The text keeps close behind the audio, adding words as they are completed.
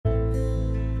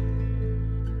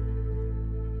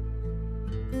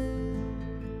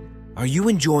Are you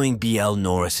enjoying B.L.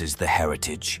 Norris's The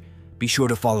Heritage? Be sure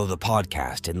to follow the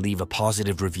podcast and leave a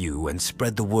positive review and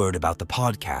spread the word about the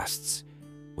podcasts.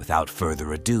 Without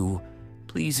further ado,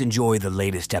 please enjoy the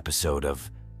latest episode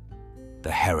of The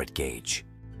Herit Gauge.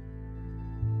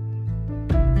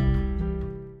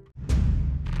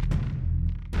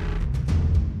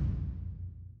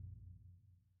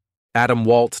 Adam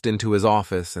waltzed into his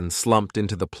office and slumped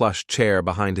into the plush chair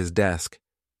behind his desk.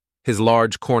 His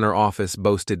large corner office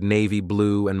boasted navy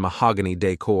blue and mahogany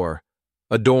decor,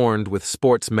 adorned with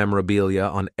sports memorabilia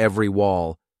on every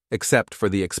wall, except for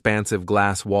the expansive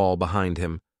glass wall behind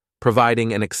him,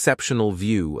 providing an exceptional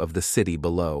view of the city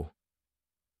below.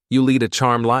 "You lead a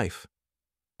charmed life."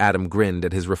 Adam grinned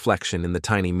at his reflection in the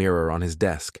tiny mirror on his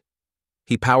desk.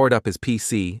 He powered up his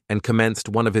PC and commenced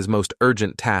one of his most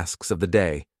urgent tasks of the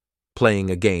day,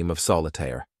 playing a game of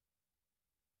solitaire.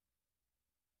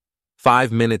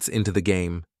 5 minutes into the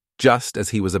game, just as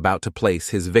he was about to place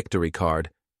his victory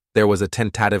card, there was a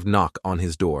tentative knock on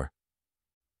his door.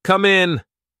 "Come in,"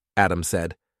 Adam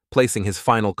said, placing his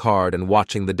final card and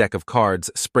watching the deck of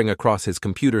cards spring across his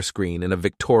computer screen in a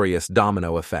victorious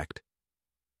domino effect.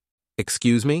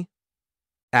 "Excuse me?"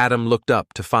 Adam looked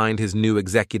up to find his new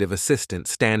executive assistant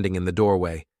standing in the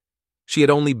doorway. She had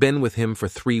only been with him for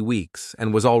 3 weeks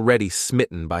and was already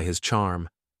smitten by his charm.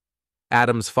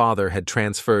 Adam's father had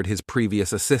transferred his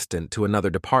previous assistant to another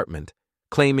department,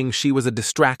 claiming she was a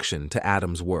distraction to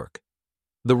Adam's work.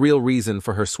 The real reason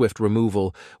for her swift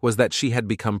removal was that she had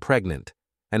become pregnant,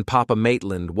 and Papa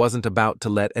Maitland wasn't about to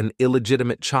let an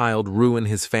illegitimate child ruin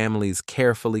his family's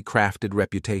carefully crafted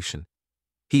reputation.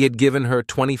 He had given her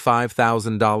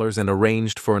 $25,000 and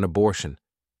arranged for an abortion.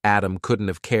 Adam couldn't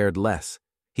have cared less.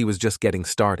 He was just getting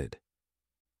started.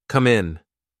 "Come in."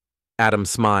 Adam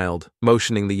smiled,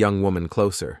 motioning the young woman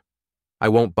closer. "I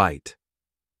won't bite."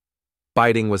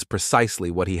 Biting was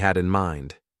precisely what he had in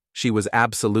mind. She was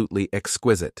absolutely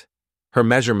exquisite. Her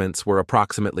measurements were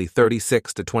approximately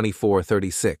 36 to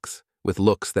 24-36, with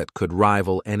looks that could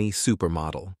rival any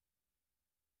supermodel.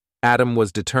 Adam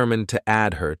was determined to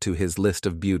add her to his list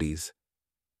of beauties.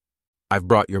 "I've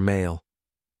brought your mail."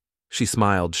 She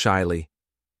smiled shyly.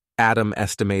 Adam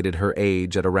estimated her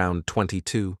age at around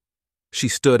 22. She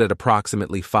stood at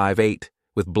approximately 5'8",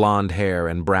 with blonde hair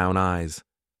and brown eyes.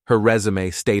 Her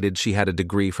resume stated she had a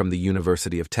degree from the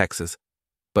University of Texas,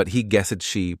 but he guessed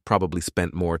she probably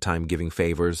spent more time giving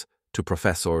favors to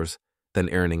professors than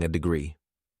earning a degree.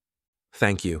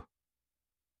 "Thank you."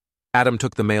 Adam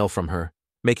took the mail from her,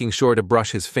 making sure to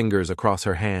brush his fingers across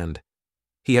her hand.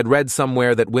 He had read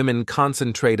somewhere that women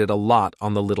concentrated a lot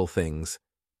on the little things.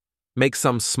 Make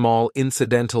some small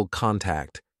incidental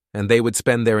contact, and they would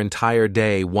spend their entire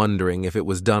day wondering if it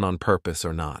was done on purpose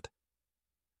or not.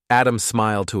 Adam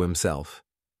smiled to himself.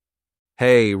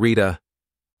 "Hey, Rita."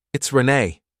 "It's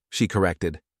Renee," she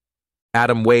corrected.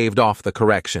 Adam waved off the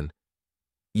correction.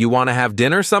 "You want to have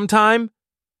dinner sometime?"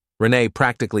 Renee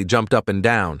practically jumped up and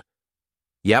down.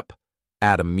 "Yep,"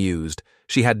 Adam mused.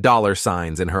 She had dollar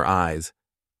signs in her eyes.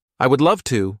 "I would love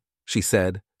to," she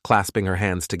said, clasping her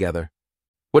hands together.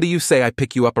 "What do you say I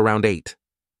pick you up around 8?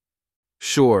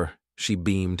 "Sure," she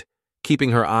beamed, keeping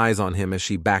her eyes on him as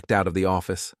she backed out of the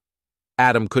office.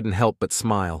 Adam couldn't help but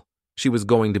smile. She was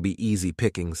going to be easy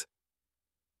pickings.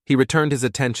 He returned his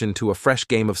attention to a fresh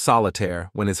game of solitaire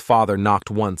when his father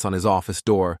knocked once on his office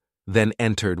door, then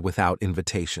entered without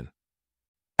invitation.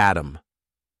 Adam.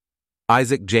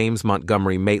 Isaac James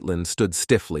Montgomery Maitland stood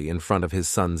stiffly in front of his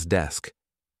son's desk.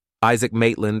 Isaac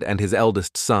Maitland and his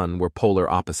eldest son were polar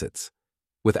opposites.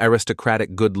 With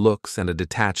aristocratic good looks and a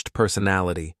detached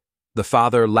personality, the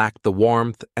father lacked the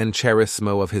warmth and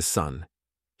charisma of his son.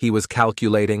 He was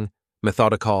calculating,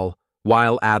 methodical,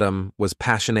 while Adam was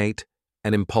passionate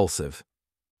and impulsive.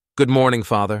 "Good morning,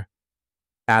 Father."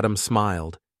 Adam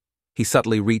smiled. He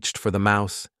subtly reached for the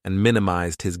mouse and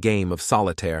minimized his game of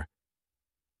solitaire.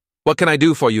 "What can I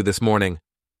do for you this morning?"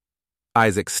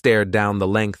 Isaac stared down the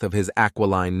length of his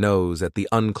aquiline nose at the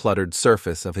uncluttered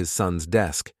surface of his son's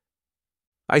desk.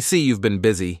 "I see you've been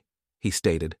busy," he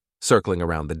stated, circling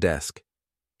around the desk.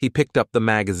 He picked up the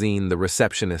magazine the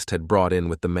receptionist had brought in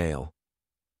with the mail.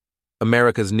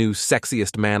 "America's New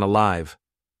Sexiest Man Alive."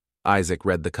 Isaac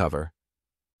read the cover.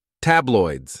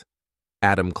 "Tabloids."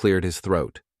 Adam cleared his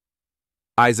throat.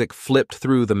 Isaac flipped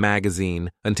through the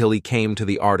magazine until he came to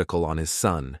the article on his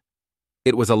son.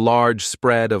 It was a large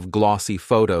spread of glossy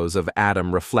photos of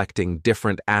Adam reflecting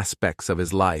different aspects of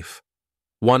his life.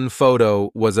 One photo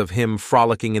was of him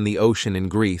frolicking in the ocean in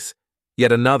Greece,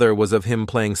 yet another was of him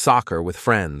playing soccer with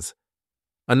friends.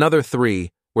 Another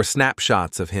 3 were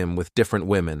snapshots of him with different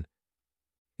women.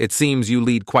 "It seems you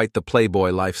lead quite the playboy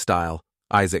lifestyle,"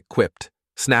 Isaac quipped,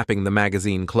 snapping the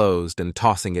magazine closed and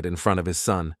tossing it in front of his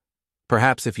son.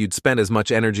 Perhaps if you'd spent as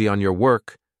much energy on your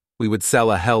work, we would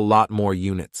sell a hell lot more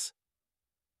units.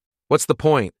 What's the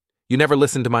point? You never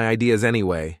listened to my ideas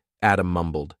anyway, Adam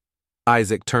mumbled.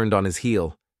 Isaac turned on his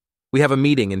heel. We have a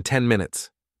meeting in 10 minutes.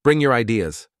 Bring your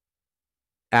ideas.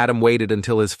 Adam waited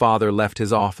until his father left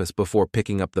his office before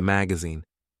picking up the magazine.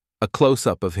 A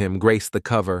close-up of him graced the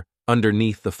cover.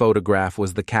 Underneath the photograph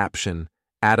was the caption,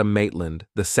 Adam Maitland,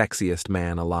 the sexiest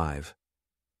man alive.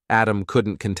 Adam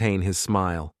couldn't contain his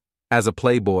smile. As a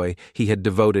playboy, he had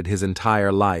devoted his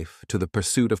entire life to the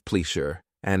pursuit of pleasure,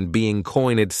 and being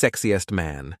coined sexiest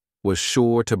man was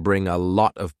sure to bring a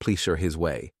lot of pleasure his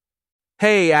way.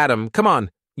 Hey, Adam, come on.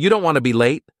 You don't want to be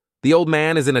late. The old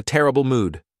man is in a terrible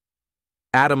mood.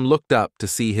 Adam looked up to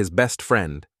see his best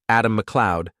friend, Adam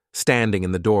McLeod, standing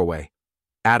in the doorway.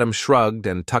 Adam shrugged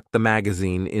and tucked the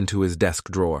magazine into his desk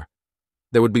drawer.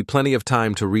 There would be plenty of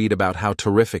time to read about how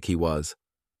terrific he was.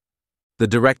 The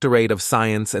Directorate of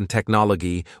Science and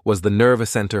Technology was the nerve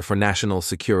center for national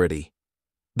security.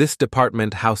 This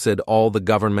department housed all the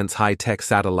government's high-tech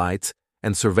satellites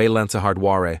and surveillance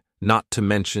hardware, not to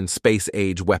mention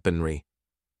space-age weaponry.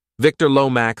 Victor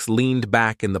Lomax leaned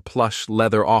back in the plush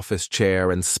leather office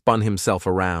chair and spun himself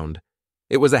around.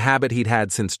 It was a habit he'd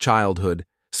had since childhood,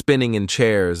 spinning in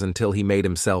chairs until he made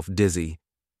himself dizzy.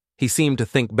 He seemed to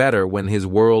think better when his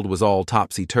world was all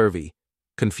topsy-turvy.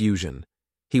 Confusion.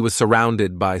 He was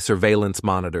surrounded by surveillance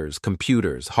monitors,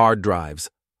 computers, hard drives,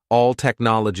 all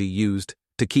technology used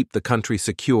to keep the country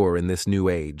secure in this new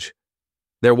age.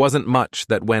 There wasn't much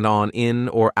that went on in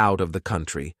or out of the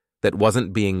country that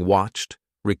wasn't being watched,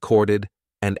 recorded,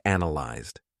 and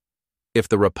analyzed. If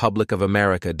the Republic of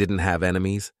America didn't have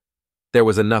enemies, there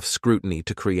was enough scrutiny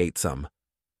to create some.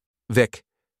 Vic,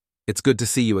 it's good to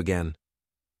see you again.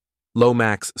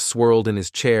 Lomax swirled in his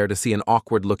chair to see an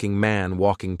awkward-looking man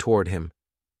walking toward him.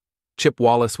 Chip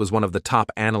Wallace was one of the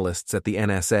top analysts at the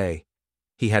NSA.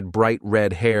 He had bright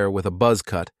red hair with a buzz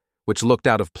cut, which looked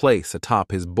out of place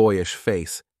atop his boyish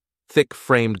face. Thick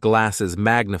framed glasses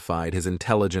magnified his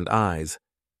intelligent eyes.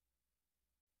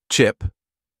 Chip,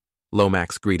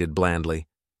 Lomax greeted blandly.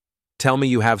 Tell me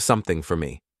you have something for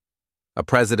me. A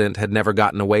president had never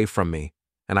gotten away from me,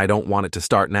 and I don't want it to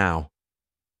start now.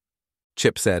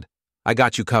 Chip said, I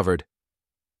got you covered.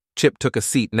 Chip took a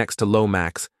seat next to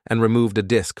Lomax and removed a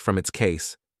disc from its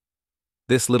case.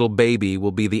 This little baby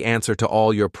will be the answer to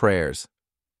all your prayers.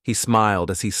 He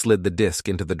smiled as he slid the disc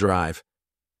into the drive.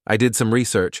 I did some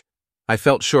research. I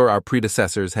felt sure our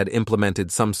predecessors had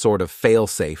implemented some sort of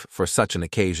fail-safe for such an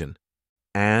occasion.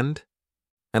 And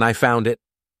I found it.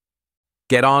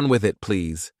 Get on with it,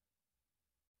 please.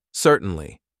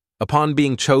 Certainly. Upon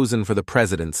being chosen for the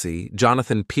presidency,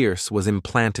 Jonathan Pierce was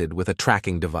implanted with a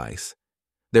tracking device.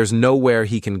 There's nowhere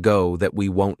he can go that we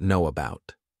won't know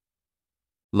about.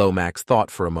 Lomax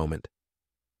thought for a moment.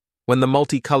 When the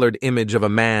multicolored image of a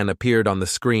man appeared on the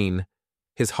screen,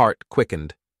 his heart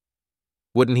quickened.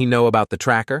 Wouldn't he know about the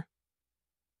tracker?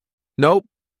 Nope.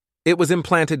 It was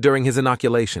implanted during his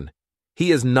inoculation.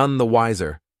 He is none the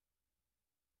wiser.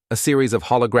 A series of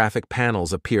holographic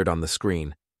panels appeared on the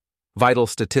screen. Vital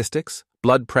statistics,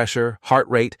 blood pressure, heart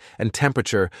rate, and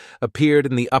temperature appeared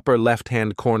in the upper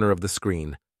left-hand corner of the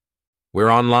screen. We're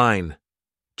online,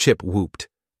 Chip whooped.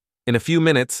 In a few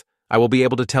minutes, I will be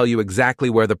able to tell you exactly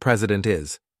where the president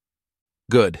is.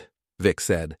 Good, Vic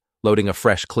said, loading a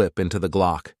fresh clip into the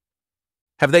Glock.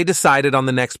 Have they decided on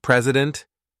the next president?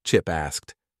 Chip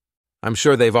asked. I'm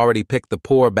sure they've already picked the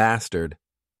poor bastard.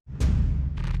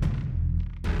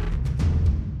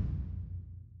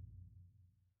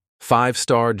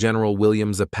 Five-star General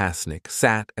William Zapasnik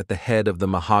sat at the head of the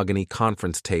mahogany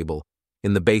conference table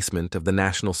in the basement of the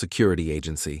National Security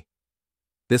Agency.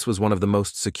 This was one of the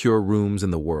most secure rooms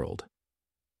in the world.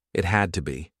 It had to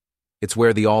be. It's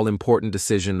where the all-important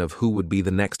decision of who would be the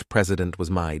next president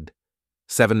was made.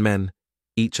 7 men,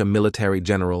 each a military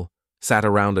general, sat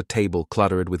around a table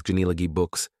cluttered with genealogy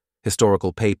books,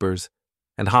 historical papers,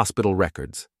 and hospital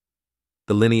records.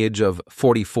 The lineage of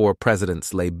 44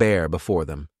 presidents lay bare before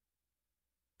them.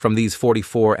 From these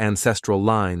 44 ancestral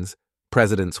lines,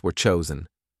 presidents were chosen.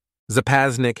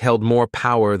 Zapasnik held more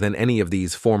power than any of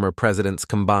these former presidents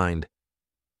combined.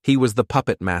 He was the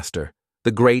puppet master,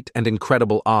 the great and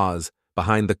incredible Oz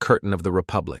behind the curtain of the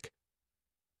Republic.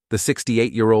 The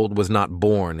 68-year-old was not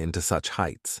born into such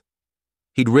heights.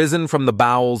 He'd risen from the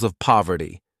bowels of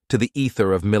poverty to the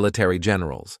ether of military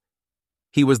generals.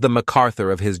 He was the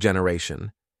MacArthur of his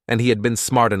generation, and he had been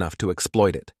smart enough to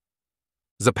exploit it.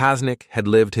 Zapasnik had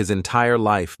lived his entire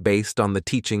life based on the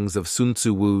teachings of Sun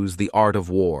Tzu Wu's The Art of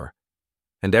War.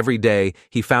 and every day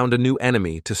he found a new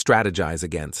enemy to strategize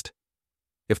against.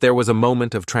 If there was a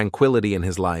moment of tranquility in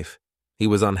his life, he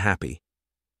was unhappy.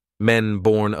 Men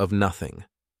born of nothing,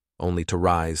 only to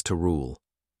rise to rule.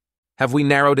 "Have we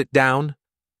narrowed it down?"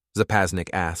 Zapaznik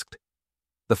asked.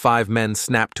 The 5 men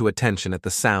snapped to attention at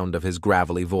the sound of his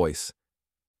gravelly voice.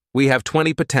 "We have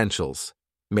 20 potentials,"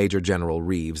 Major General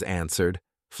Reeves answered,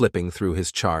 flipping through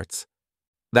his charts.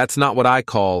 "That's not what I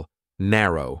call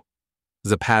narrow."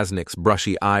 Zapaznik's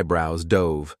brushy eyebrows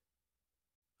dove.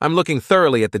 "I'm looking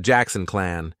thoroughly at the Jackson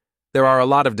clan. There are a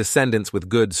lot of descendants with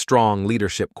good, strong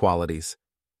leadership qualities."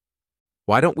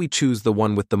 "Why don't we choose the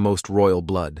one with the most royal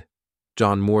blood?"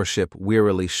 John Moorship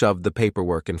wearily shoved the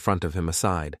paperwork in front of him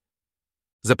aside.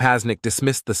 Zapaznik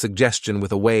dismissed the suggestion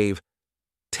with a wave.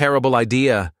 "Terrible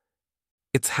idea.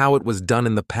 It's how it was done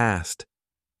in the past."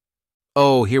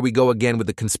 "Oh, here we go again with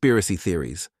the conspiracy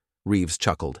theories," Reeves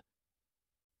chuckled.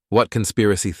 "What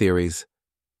conspiracy theories?"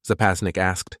 Zapaznik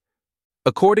asked.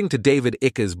 "According to David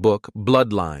Icke's book,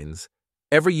 Bloodlines,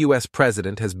 every U.S.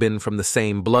 president has been from the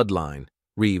same bloodline,"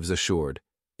 Reeves assured.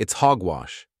 "It's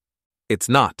hogwash." "It's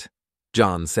not,"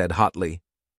 John said hotly.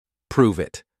 "Prove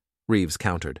it," Reeves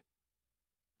countered.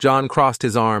 John crossed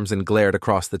his arms and glared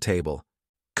across the table.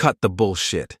 "Cut the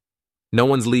bullshit. No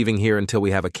one's leaving here until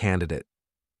we have a candidate,"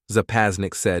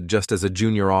 Zapaznik said just as a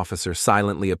junior officer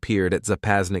silently appeared at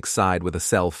Zapaznik's side with a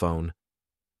cell phone.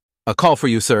 "A call for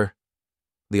you, sir,"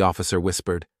 the officer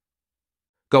whispered.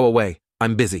 "Go away.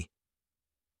 I'm busy."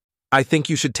 "I think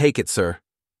you should take it, sir."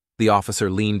 The officer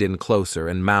leaned in closer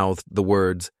and mouthed the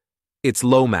words, "It's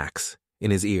Lomax," in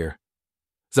his ear.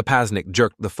 Zapaznik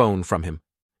jerked the phone from him.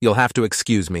 "You'll have to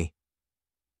excuse me."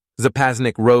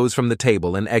 Zapaznik rose from the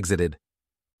table and exited.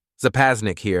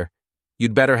 "Zapaznik here.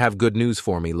 You'd better have good news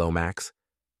for me, Lomax."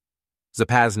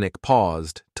 Zapaznik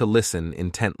paused to listen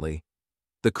intently.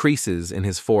 The creases in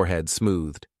his forehead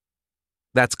smoothed.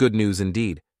 "That's good news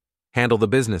indeed. Handle the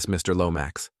business, Mr.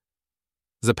 Lomax."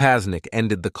 Zapaznik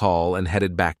ended the call and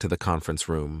headed back to the conference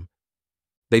room.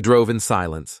 They drove in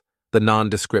silence, the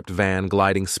nondescript van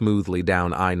gliding smoothly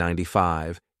down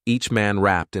I-95, each man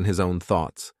wrapped in his own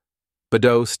thoughts.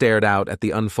 Bedeau stared out at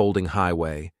the unfolding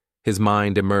highway, his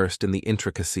mind immersed in the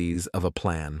intricacies of a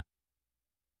plan.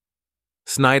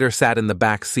 Snyder sat in the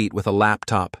back seat with a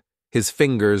laptop, his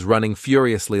fingers running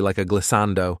furiously like a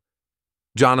glissando.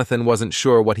 Jonathan wasn't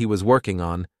sure what he was working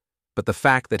on, but the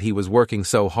fact that he was working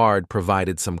so hard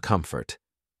provided some comfort.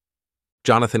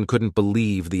 Jonathan couldn't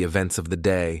believe the events of the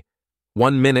day.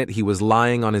 1 minute he was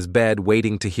lying on his bed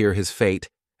waiting to hear his fate,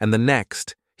 and the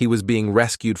next he was being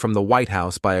rescued from the White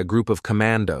House by a group of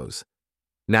commandos.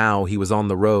 Now he was on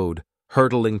the road,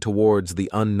 hurtling towards the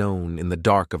unknown in the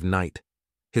dark of night.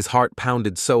 His heart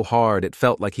pounded so hard it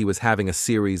felt like he was having a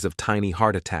series of tiny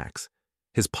heart attacks.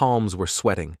 His palms were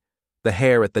sweating. The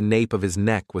hair at the nape of his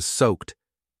neck was soaked.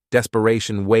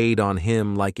 Desperation weighed on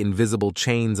him like invisible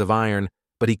chains of iron,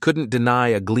 but he couldn't deny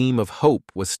a gleam of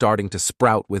hope was starting to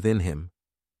sprout within him.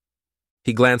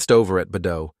 He glanced over at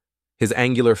Bedeau. His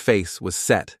angular face was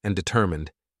set and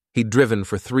determined. He'd driven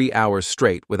for 3 hours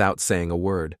straight without saying a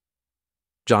word.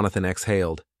 Jonathan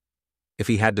exhaled. If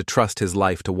he had to trust his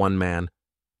life to one man,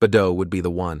 Bedeau would be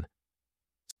the one.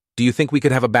 "Do you think we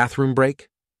could have a bathroom break?"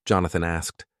 Jonathan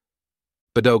asked.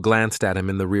 Bedeau glanced at him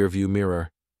in the rearview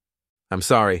mirror. "I'm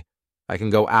sorry, I can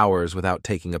go hours without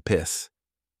taking a piss."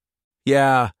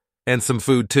 "Yeah, and some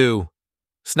food too."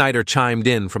 Snyder chimed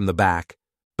in from the back.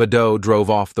 Bedeau drove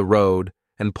off the road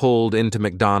and pulled into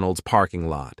McDonald's parking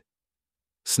lot.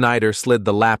 Snyder slid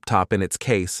the laptop in its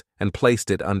case and placed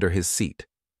it under his seat.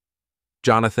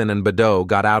 Jonathan and Bedeau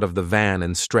got out of the van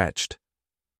and stretched.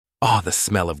 "Oh, the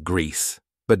smell of grease,"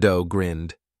 Bedeau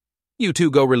grinned. "You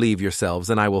two go relieve yourselves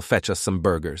and I will fetch us some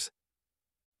burgers."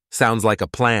 "Sounds like a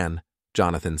plan,"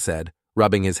 Jonathan said,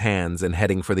 rubbing his hands and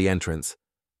heading for the entrance.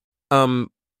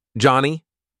 Johnny?"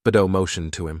 Bedeau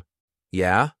motioned to him.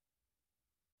 "Yeah?"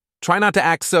 "Try not to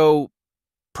act so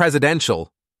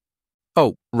presidential."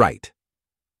 "Oh, right."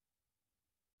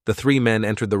 The 3 men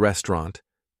entered the restaurant,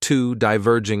 2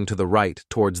 diverging to the right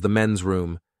towards the men's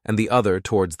room and the other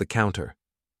towards the counter.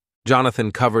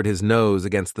 Jonathan covered his nose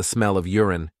against the smell of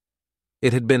urine.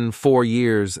 It had been 4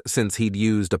 years since he'd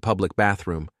used a public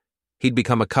bathroom. He'd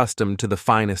become accustomed to the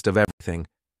finest of everything.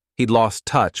 He'd lost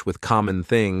touch with common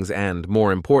things and,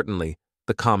 more importantly,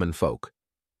 the common folk.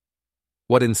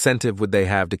 What incentive would they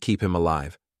have to keep him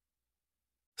alive?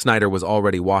 Snyder was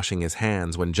already washing his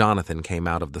hands when Jonathan came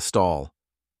out of the stall.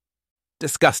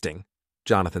 "Disgusting,"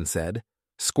 Jonathan said,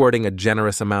 squirting a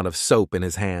generous amount of soap in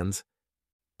his hands.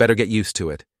 "Better get used to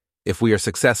it. If we are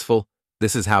successful,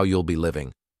 this is how you'll be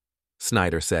living,"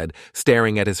 Snyder said,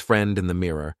 staring at his friend in the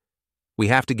mirror. We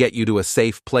have to get you to a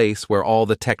safe place where all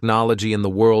the technology in the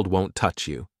world won't touch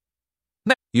you.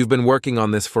 You've been working on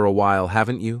this for a while,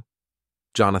 haven't you?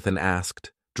 Jonathan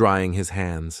asked, drying his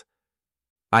hands.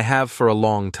 I have for a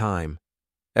long time,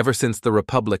 ever since the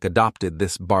Republic adopted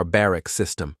this barbaric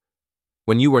system.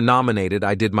 When you were nominated,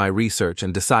 I did my research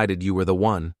and decided you were the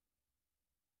one.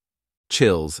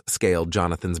 Chills scaled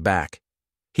Jonathan's back.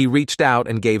 He reached out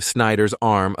and gave Snyder's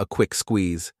arm a quick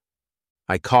squeeze.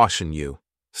 I caution you,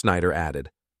 Snyder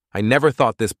added. I never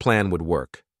thought this plan would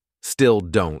work. Still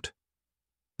don't.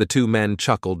 The two men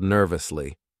chuckled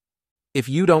nervously. If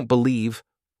you don't believe,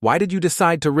 why did you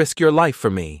decide to risk your life for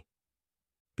me?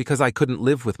 Because I couldn't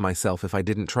live with myself if I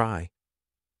didn't try.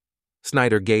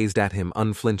 Snyder gazed at him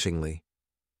unflinchingly.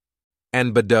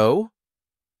 And Badeau?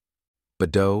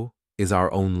 Badeau is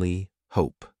our only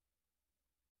hope.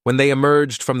 When they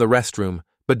emerged from the restroom,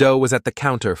 Badeau was at the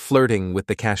counter flirting with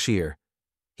the cashier.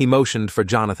 He motioned for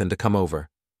Jonathan to come over.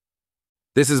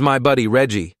 This is my buddy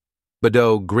Reggie.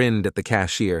 Badeau grinned at the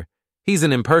cashier. He's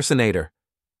an impersonator.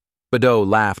 Badeau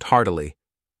laughed heartily.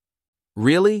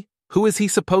 Really? Who is he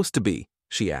supposed to be?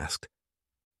 She asked.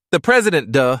 The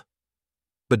president, duh.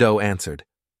 Badeau answered.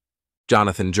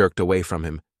 Jonathan jerked away from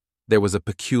him. There was a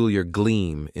peculiar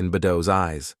gleam in Badeau's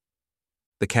eyes.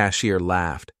 The cashier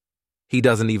laughed. He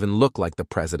doesn't even look like the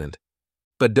president.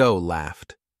 Badeau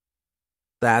laughed.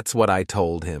 That's what I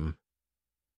told him.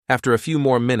 After a few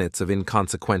more minutes of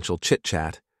inconsequential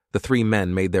chit-chat, the three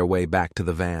men made their way back to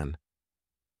the van.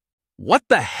 What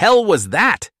the hell was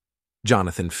that?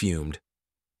 Jonathan fumed.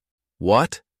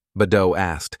 What? Badeau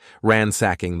asked,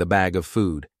 ransacking the bag of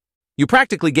food. You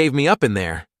practically gave me up in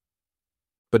there.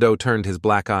 Badeau turned his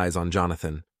black eyes on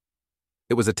Jonathan.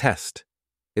 It was a test.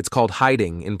 It's called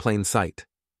hiding in plain sight.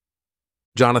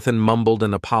 Jonathan mumbled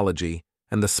an apology,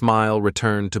 and the smile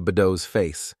returned to Badeau's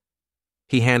face.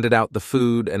 He handed out the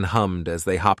food and hummed as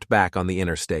they hopped back on the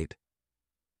interstate.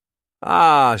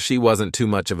 Ah, she wasn't too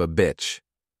much of a bitch,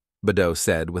 Badeau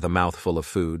said with a mouthful of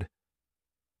food.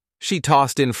 She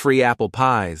tossed in free apple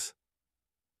pies.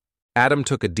 Adam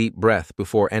took a deep breath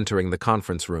before entering the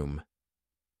conference room.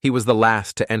 He was the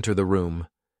last to enter the room,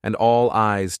 and all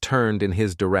eyes turned in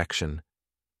his direction.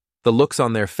 The looks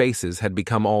on their faces had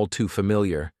become all too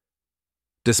familiar.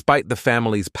 Despite the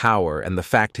family's power and the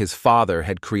fact his father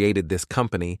had created this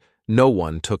company, no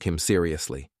one took him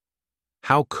seriously.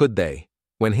 How could they,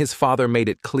 when his father made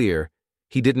it clear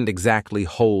he didn't exactly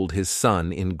hold his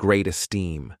son in great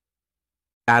esteem?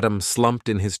 Adam slumped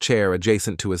in his chair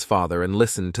adjacent to his father and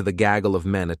listened to the gaggle of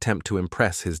men attempt to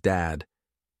impress his dad.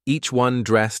 Each one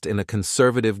dressed in a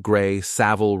conservative gray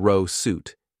Savile Row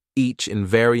suit, each in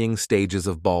varying stages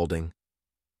of balding.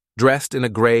 Dressed in a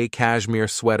gray cashmere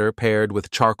sweater paired with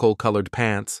charcoal-colored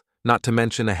pants, not to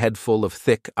mention a head full of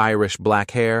thick Irish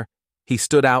black hair, he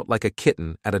stood out like a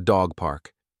kitten at a dog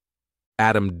park.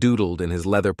 Adam doodled in his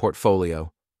leather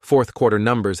portfolio. Fourth quarter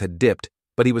numbers had dipped,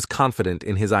 but he was confident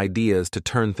in his ideas to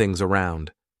turn things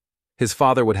around. His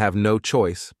father would have no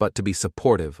choice but to be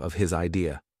supportive of his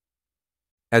idea.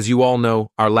 As you all know,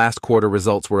 our last quarter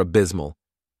results were abysmal,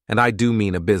 and I do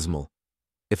mean abysmal.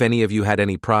 If any of you had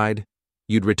any pride,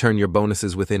 you'd return your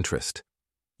bonuses with interest.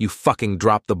 You fucking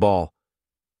dropped the ball.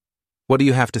 What do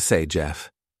you have to say,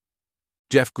 Jeff?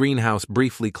 Jeff Greenhouse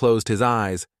briefly closed his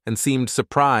eyes and seemed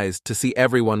surprised to see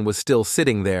everyone was still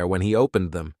sitting there when he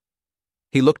opened them.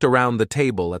 He looked around the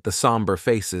table at the somber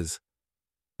faces.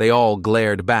 They all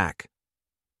glared back.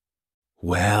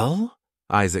 Well,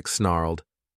 Isaac snarled,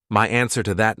 my answer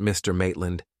to that, Mr.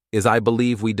 Maitland, is I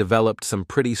believe we developed some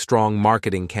pretty strong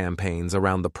marketing campaigns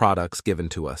around the products given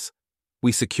to us.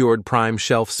 We secured prime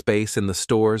shelf space in the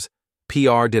stores.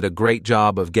 PR did a great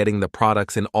job of getting the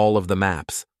products in all of the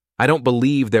maps. I don't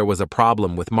believe there was a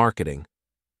problem with marketing.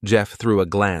 Jeff threw a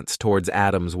glance towards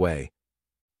Adam's way.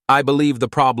 I believe the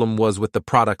problem was with the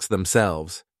products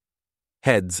themselves.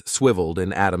 Heads swiveled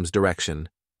in Adam's direction.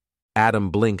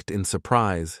 Adam blinked in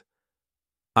surprise.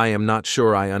 I am not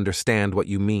sure I understand what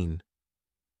you mean.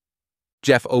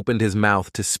 Jeff opened his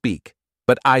mouth to speak,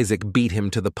 but Isaac beat him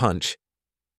to the punch.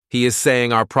 He is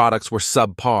saying our products were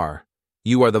subpar.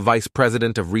 You are the Vice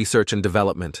President of Research and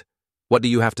Development. What do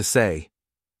you have to say?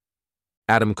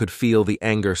 Adam could feel the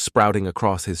anger sprouting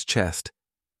across his chest.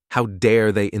 How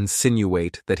dare they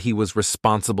insinuate that he was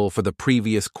responsible for the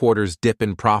previous quarter's dip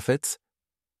in profits?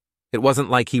 It wasn't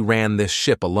like he ran this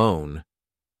ship alone.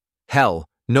 Hell,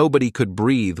 nobody could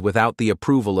breathe without the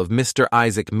approval of Mr.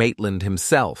 Isaac Maitland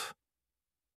himself.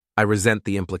 I resent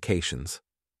the implications.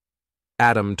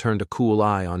 Adam turned a cool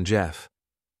eye on Jeff.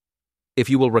 If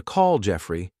you will recall,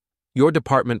 Jeffrey, your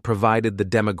department provided the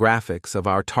demographics of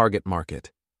our target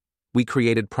market. We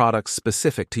created products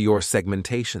specific to your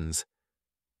segmentations.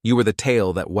 You were the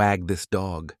tail that wagged this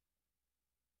dog."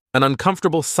 An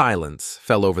uncomfortable silence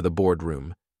fell over the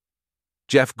boardroom.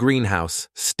 Jeff Greenhouse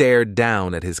stared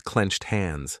down at his clenched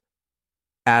hands.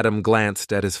 Adam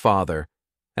glanced at his father,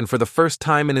 and for the first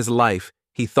time in his life,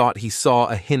 he thought he saw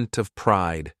a hint of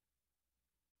pride.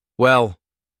 "Well,"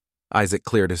 Isaac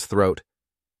cleared his throat,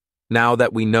 "now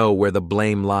that we know where the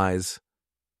blame lies,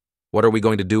 what are we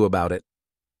going to do about it?"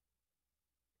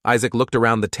 Isaac looked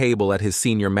around the table at his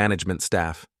senior management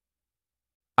staff.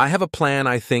 "I have a plan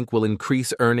I think will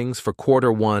increase earnings for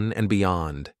Q1 and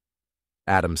beyond,"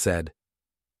 Adam said.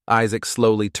 Isaac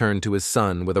slowly turned to his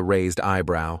son with a raised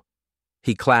eyebrow.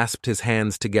 He clasped his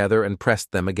hands together and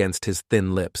pressed them against his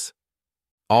thin lips.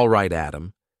 "All right,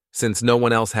 Adam. Since no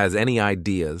one else has any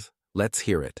ideas, let's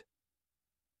hear it."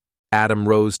 Adam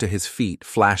rose to his feet,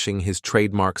 flashing his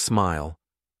trademark smile.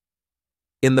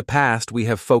 "In the past, we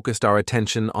have focused our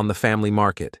attention on the family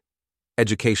market.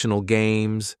 Educational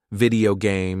games, video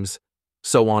games,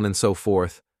 so on and so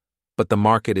forth, but the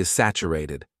market is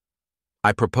saturated.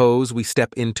 I propose we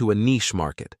step into a niche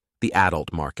market, the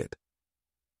adult market."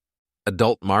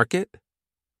 "Adult market?"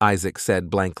 Isaac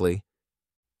said blankly.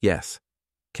 "Yes.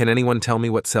 Can anyone tell me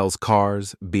what sells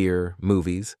cars, beer,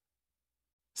 movies?"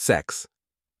 "Sex,"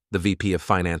 the VP of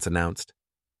Finance announced.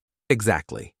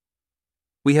 "Exactly.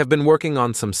 We have been working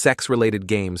on some sex-related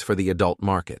games for the adult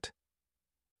market."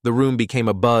 The room became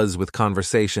abuzz with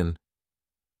conversation.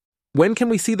 "When can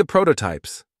we see the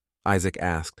prototypes?" Isaac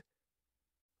asked.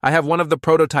 "I have one of the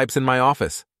prototypes in my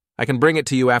office. I can bring it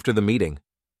to you after the meeting."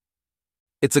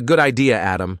 "It's a good idea,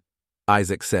 Adam,"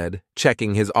 Isaac said,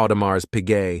 checking his Audemars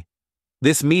Piguet.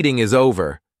 "This meeting is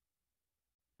over."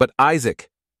 "But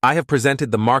Isaac, I have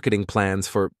presented the marketing plans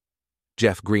for—"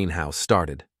 Jeff Greenhouse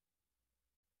started.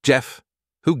 "Jeff,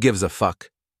 who gives a fuck?"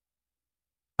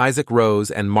 Isaac rose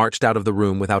and marched out of the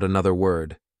room without another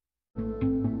word.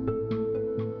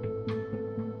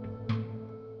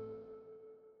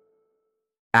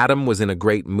 Adam was in a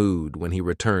great mood when he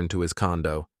returned to his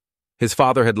condo. His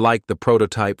father had liked the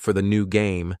prototype for the new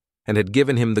game and had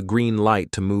given him the green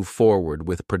light to move forward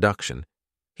with production.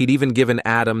 He'd even given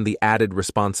Adam the added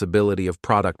responsibility of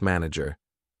product manager.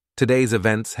 Today's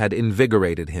events had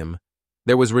invigorated him.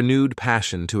 There was renewed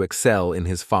passion to excel in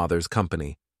his father's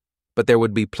company. But there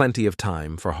would be plenty of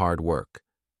time for hard work.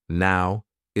 Now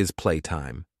is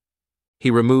playtime. He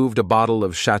removed a bottle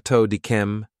of Chateau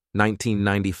d'Yquem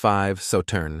 1995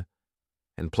 Sauterne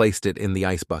and placed it in the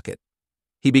ice bucket.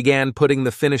 He began putting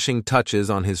the finishing touches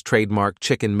on his trademark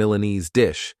chicken Milanese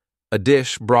dish, a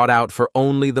dish brought out for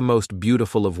only the most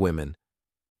beautiful of women.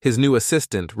 His new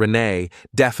assistant, Renee,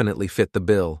 definitely fit the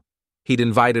bill. He'd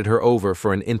invited her over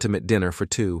for an intimate dinner for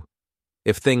two.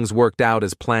 If things worked out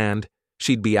as planned,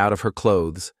 she'd be out of her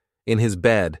clothes, in his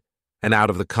bed, and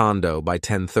out of the condo by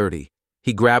 10:30.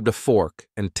 He grabbed a fork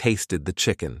and tasted the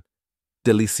chicken.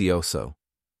 Delicioso.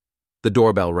 The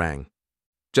doorbell rang.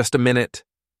 "Just a minute,"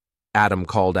 Adam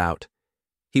called out.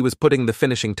 He was putting the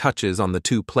finishing touches on the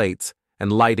two plates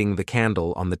and lighting the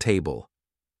candle on the table.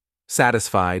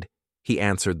 Satisfied, he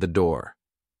answered the door.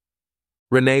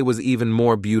 Renee was even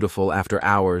more beautiful after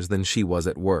hours than she was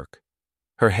at work.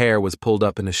 Her hair was pulled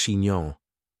up in a chignon.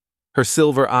 Her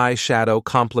silver eyeshadow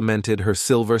complemented her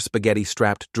silver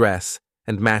spaghetti-strapped dress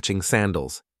and matching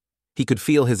sandals. He could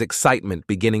feel his excitement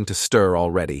beginning to stir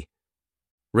already.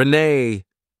 "Renee,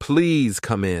 please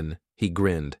come in," he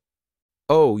grinned.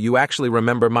 "Oh, you actually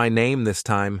remember my name this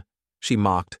time," she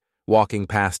mocked, walking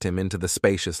past him into the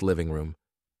spacious living room.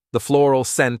 The floral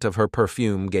scent of her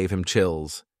perfume gave him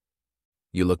chills.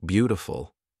 "You look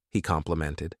beautiful," he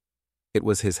complimented. It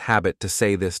was his habit to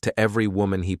say this to every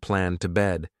woman he planned to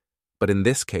bed, but in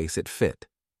this case it fit.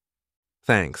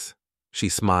 "Thanks," she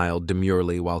smiled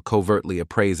demurely while covertly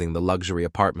appraising the luxury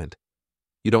apartment.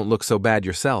 "You don't look so bad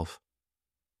yourself."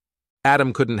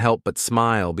 Adam couldn't help but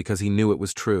smile because he knew it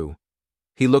was true.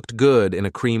 He looked good in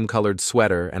a cream-colored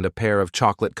sweater and a pair of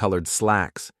chocolate-colored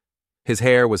slacks. His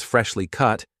hair was freshly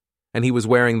cut, and he was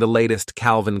wearing the latest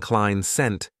Calvin Klein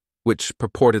scent, which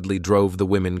purportedly drove the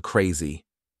women crazy.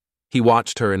 He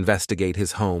watched her investigate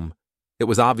his home. It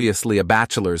was obviously a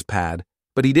bachelor's pad,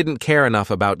 but he didn't care enough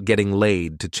about getting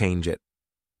laid to change it.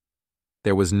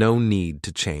 There was no need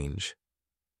to change.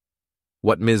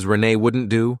 What Ms. Renee wouldn't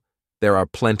do, there are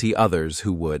plenty others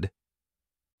who would,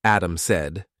 Adam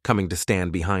said, coming to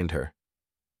stand behind her.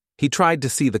 He tried to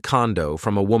see the condo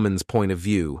from a woman's point of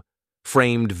view,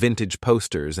 framed vintage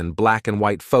posters and black and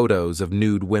white photos of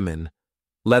nude women.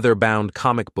 Leather-bound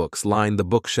comic books lined the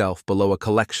bookshelf below a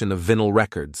collection of vinyl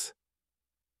records.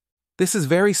 "This is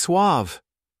very suave,"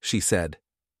 she said.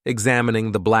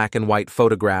 examining the black and white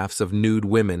photographs of nude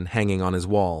women hanging on his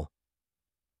wall.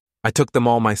 I took them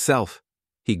all myself,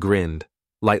 he grinned,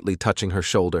 lightly touching her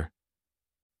shoulder.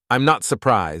 I'm not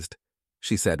surprised,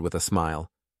 she said with a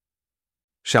smile.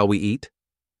 Shall we eat?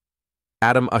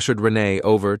 Adam ushered Renee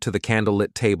over to the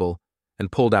candlelit table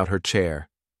and pulled out her chair.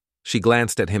 She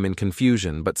glanced at him in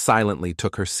confusion but silently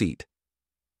took her seat.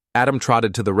 Adam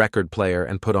trotted to the record player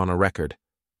and put on a record.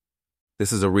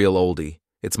 This is a real oldie.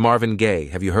 It's Marvin Gaye.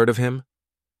 Have you heard of him?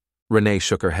 Renee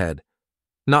shook her head.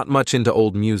 Not much into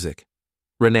old music.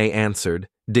 Renee answered,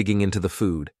 digging into the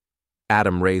food.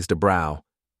 Adam raised a brow.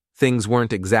 Things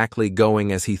weren't exactly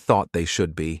going as he thought they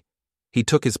should be. He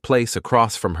took his place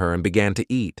across from her and began to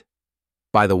eat.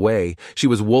 By the way, she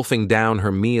was wolfing down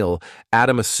her meal.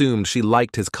 Adam assumed she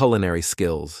liked his culinary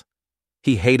skills.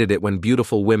 He hated it when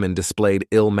beautiful women displayed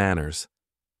ill manners.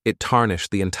 It tarnished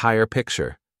the entire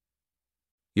picture.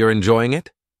 You're enjoying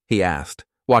it? He asked,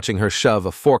 watching her shove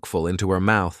a forkful into her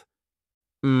mouth.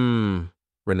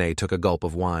 Renee took a gulp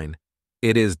of wine.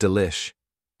 It is delish.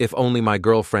 If only my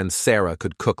girlfriend Sarah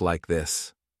could cook like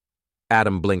this.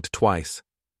 Adam blinked twice.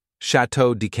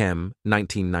 Chateau d'Yquem,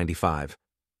 1995.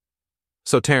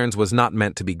 Sauternes was not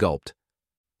meant to be gulped.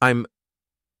 I'm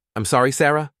sorry,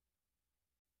 Sarah?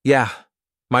 Yeah,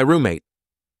 my roommate,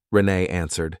 Renee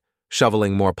answered,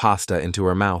 shoveling more pasta into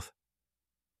her mouth.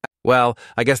 Well,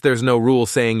 I guess there's no rule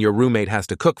saying your roommate has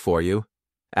to cook for you,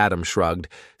 Adam shrugged,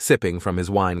 sipping from his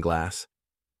wine glass.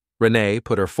 Renee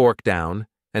put her fork down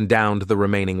and downed the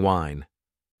remaining wine.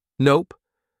 Nope,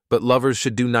 but lovers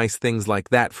should do nice things like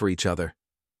that for each other.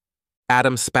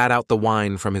 Adam spat out the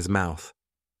wine from his mouth.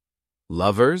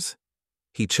 Lovers?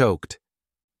 He choked.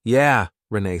 Yeah,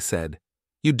 Renee said.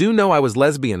 You do know I was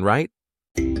lesbian, right?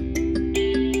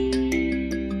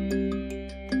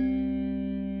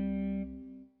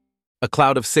 A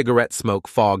cloud of cigarette smoke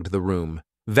fogged the room,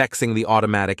 vexing the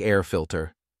automatic air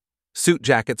filter. Suit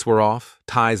jackets were off,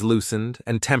 ties loosened,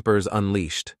 and tempers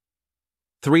unleashed.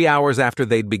 3 hours after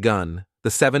they'd begun,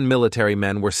 the 7 military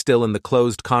men were still in the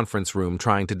closed conference room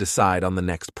trying to decide on the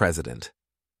next president.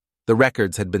 The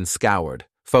records had been scoured,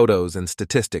 photos and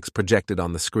statistics projected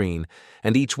on the screen,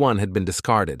 and each one had been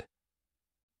discarded.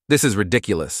 This is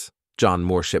ridiculous, John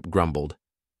Morship grumbled.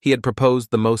 He had proposed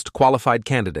the most qualified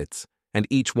candidates, and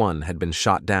each one had been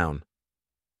shot down.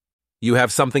 You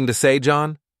have something to say,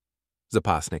 John?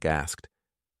 Zapasnik asked.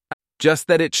 Just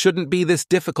that it shouldn't be this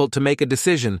difficult to make a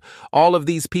decision. All of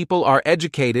these people are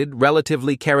educated,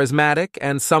 relatively charismatic,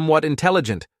 and somewhat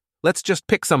intelligent. Let's just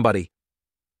pick somebody.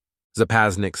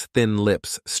 Zapasnik's thin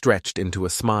lips stretched into a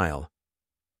smile.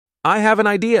 I have an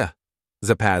idea,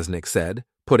 Zapasnik said,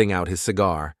 putting out his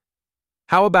cigar.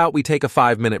 How about we take a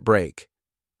 5-minute break?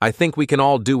 I think we can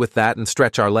all do with that and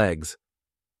stretch our legs.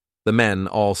 The men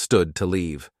all stood to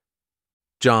leave.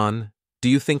 John, do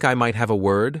you think I might have a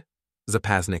word?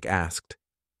 Zapasnik asked.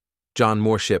 John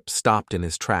Morship stopped in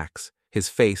his tracks, his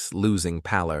face losing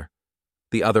pallor.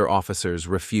 The other officers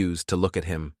refused to look at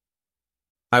him.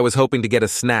 I was hoping to get a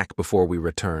snack before we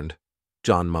returned,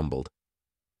 John mumbled.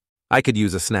 I could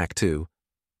use a snack too.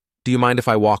 Do you mind if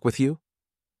I walk with you?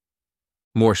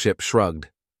 Morship shrugged.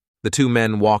 The 2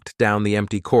 men walked down the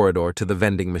empty corridor to the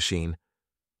vending machine.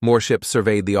 Morship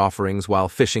surveyed the offerings while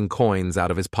fishing coins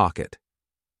out of his pocket.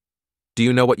 Do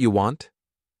you know what you want?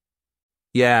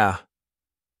 Yeah.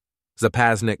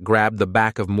 Zapasnik grabbed the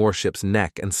back of Morship's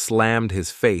neck and slammed his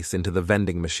face into the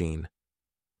vending machine.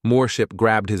 Morship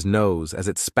grabbed his nose as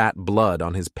it spat blood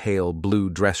on his pale blue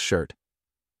dress shirt.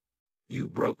 You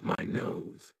broke my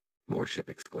nose, Morship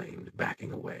exclaimed,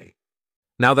 backing away.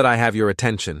 Now that I have your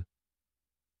attention.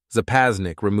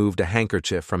 Zapasnik removed a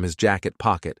handkerchief from his jacket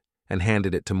pocket and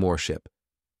handed it to Morship.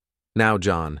 Now,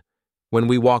 John, when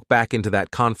we walk back into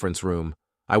that conference room,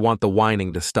 I want the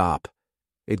whining to stop.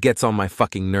 It gets on my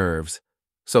fucking nerves,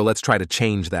 so let's try to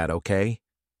change that, okay?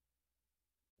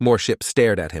 Morship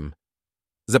stared at him.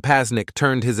 Zapasnik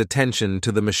turned his attention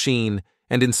to the machine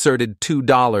and inserted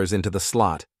 $2 into the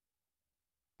slot.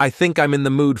 I think I'm in the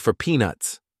mood for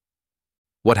peanuts.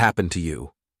 What happened to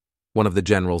you? One of the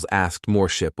generals asked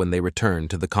Morship when they returned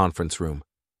to the conference room.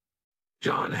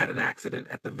 John had an accident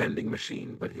at the vending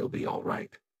machine, but he'll be all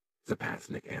right,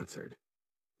 Zapasnik answered.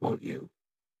 Won't you?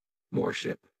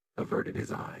 Morship averted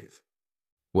his eyes.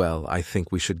 Well, I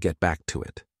think we should get back to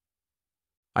it.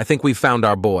 I think we've found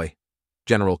our boy,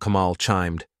 General Kamal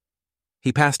chimed.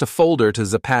 He passed a folder to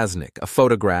Zapasnik, a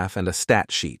photograph and a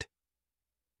stat sheet.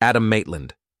 Adam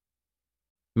Maitland.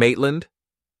 Maitland?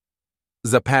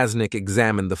 Zapasnik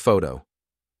examined the photo.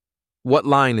 What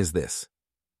line is this?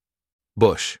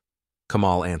 Bush,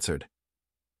 Kamal answered.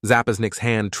 Zapasnik's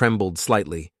hand trembled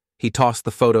slightly. He tossed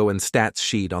the photo and stats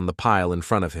sheet on the pile in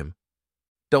front of him.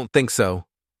 Don't think so.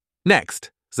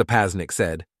 Next, Zapaznik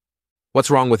said.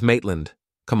 What's wrong with Maitland?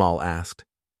 Kamal asked.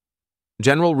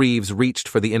 General Reeves reached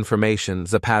for the information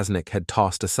Zapaznik had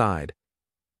tossed aside.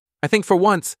 I think for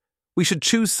once, we should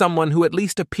choose someone who at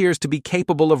least appears to be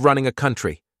capable of running a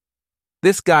country.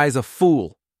 This guy's a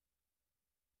fool.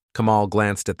 Kamal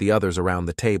glanced at the others around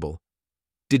the table.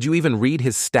 Did you even read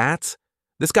his stats?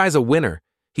 This guy's a winner.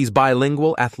 He's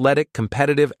bilingual, athletic,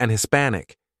 competitive, and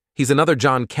Hispanic. He's another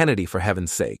John Kennedy, for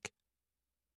heaven's sake.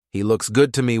 He looks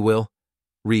good to me, Will,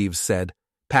 Reeves said,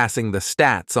 passing the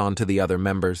stats on to the other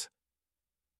members.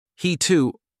 He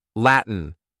too,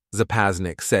 Latin,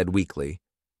 Zapaznik said weakly.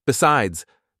 Besides,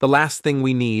 the last thing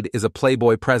we need is a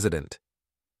playboy president.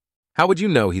 How would you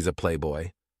know he's a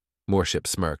playboy? Moorship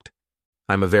smirked.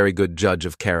 I'm a very good judge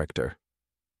of character.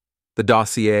 The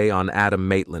dossier on Adam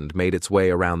Maitland made its way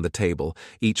around the table,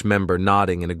 each member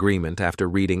nodding in agreement after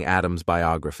reading Adam's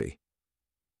biography.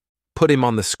 Put him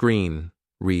on the screen,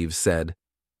 Reeves said.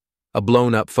 A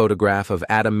blown-up photograph of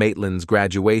Adam Maitland's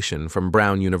graduation from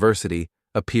Brown University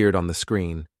appeared on the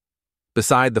screen.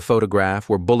 Beside the photograph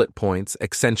were bullet points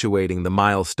accentuating the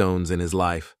milestones in his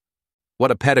life.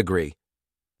 What a pedigree!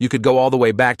 You could go all the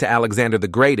way back to Alexander the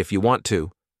Great if you want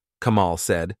to, Kamal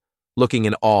said, looking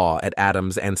in awe at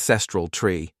Adam's ancestral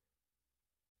tree.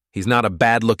 He's not a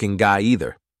bad-looking guy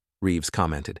either, Reeves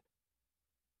commented.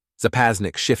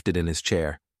 Zapaznik shifted in his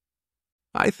chair.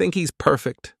 I think he's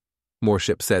perfect,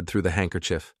 Moorship said through the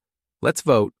handkerchief. Let's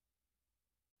vote.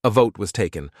 A vote was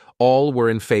taken. All were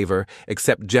in favor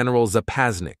except General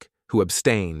Zapaznik, who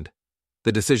abstained.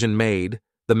 The decision made,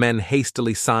 the men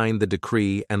hastily signed the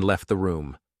decree and left the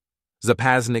room.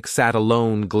 Zapaznik sat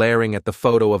alone glaring at the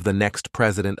photo of the next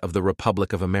president of the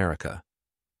Republic of America.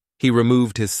 He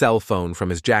removed his cell phone from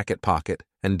his jacket pocket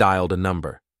and dialed a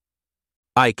number.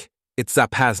 Ike, it's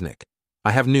Zapaznik.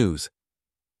 I have news.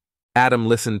 Adam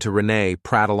listened to Renee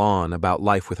prattle on about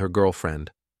life with her girlfriend,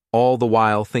 all the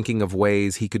while thinking of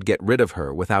ways he could get rid of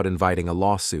her without inviting a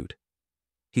lawsuit.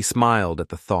 He smiled at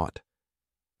the thought.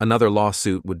 Another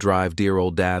lawsuit would drive dear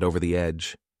old Dad over the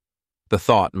edge. The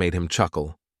thought made him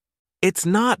chuckle. It's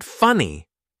not funny,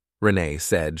 Renee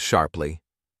said sharply.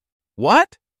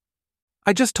 What?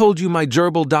 I just told you my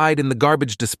gerbil died in the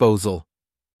garbage disposal.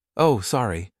 Oh,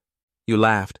 sorry. You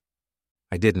laughed.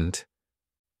 I didn't.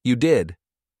 You did.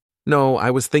 No,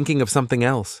 I was thinking of something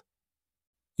else.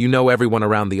 You know everyone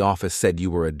around the office said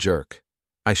you were a jerk.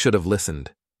 I should have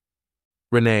listened.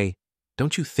 Renee,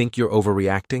 don't you think you're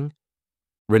overreacting?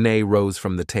 Renee rose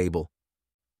from the table.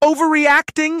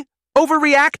 Overreacting?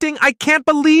 Overreacting? I can't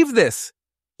believe this!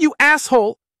 You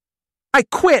asshole! I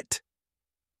quit!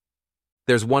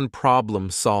 There's one problem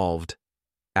solved,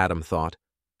 Adam thought,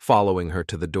 following her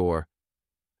to the door.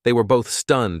 They were both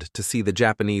stunned to see the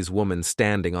Japanese woman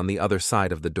standing on the other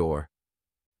side of the door.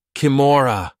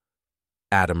 Kimura!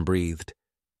 Adam breathed.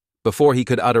 Before he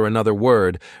could utter another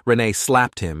word, Renee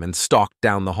slapped him and stalked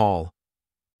down the hall.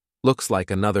 Looks like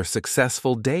another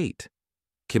successful date,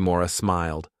 Kimura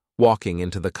smiled, walking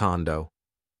into the condo.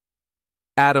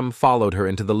 Adam followed her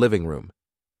into the living room.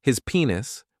 His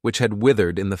penis, which had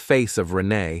withered in the face of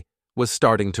Renee, was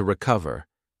starting to recover.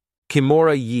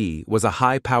 Kimura Yi was a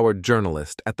high-powered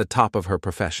journalist at the top of her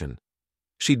profession.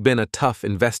 She'd been a tough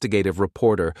investigative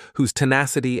reporter whose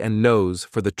tenacity and nose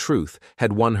for the truth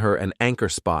had won her an anchor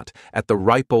spot at the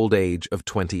ripe old age of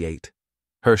 28.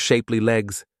 Her shapely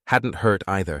legs hadn't hurt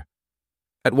either.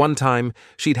 At one time,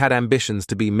 she'd had ambitions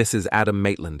to be Mrs. Adam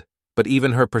Maitland, but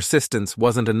even her persistence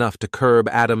wasn't enough to curb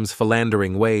Adam's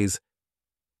philandering ways.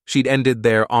 She'd ended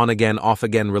their on-again,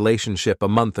 off-again relationship a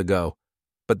month ago,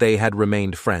 but they had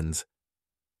remained friends.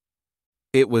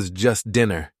 It was just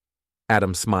dinner,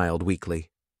 Adam smiled weakly.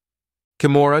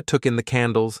 Kimura took in the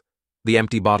candles, the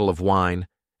empty bottle of wine,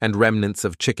 and remnants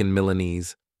of chicken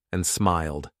Milanese, and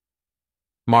smiled.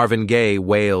 Marvin Gaye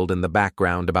wailed in the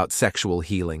background about sexual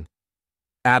healing.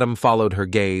 Adam followed her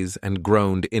gaze and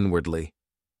groaned inwardly.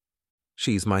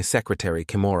 She's my secretary,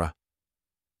 Kimura.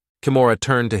 Kimura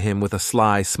turned to him with a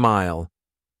sly smile.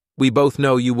 We both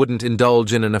know you wouldn't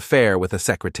indulge in an affair with a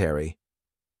secretary.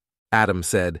 Adam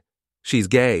said, She's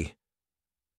gay.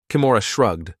 Kimura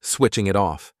shrugged, switching it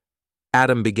off.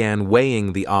 Adam began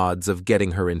weighing the odds of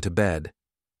getting her into bed.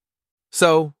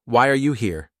 So, why are you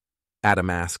here? Adam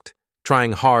asked,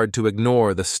 trying hard to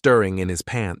ignore the stirring in his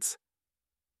pants.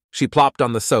 She plopped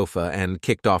on the sofa and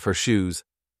kicked off her shoes.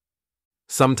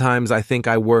 Sometimes I think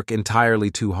I work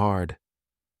entirely too hard.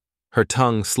 Her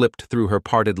tongue slipped through her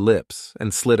parted lips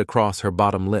and slid across her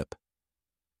bottom lip.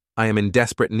 I am in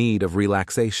desperate need of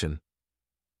relaxation.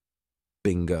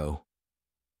 Bingo.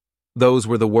 Those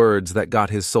were the words that got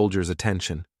his soldiers'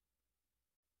 attention.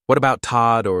 "What about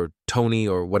Todd or Tony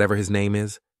or whatever his name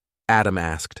is?" Adam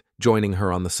asked, joining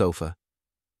her on the sofa.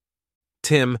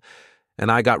 "Tim,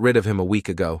 and I got rid of him a week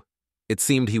ago. It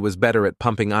seemed he was better at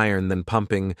pumping iron than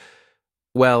pumping,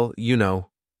 well, you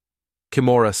know."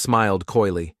 Kimura smiled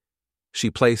coyly. She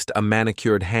placed a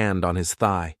manicured hand on his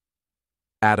thigh.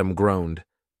 Adam groaned.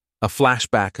 A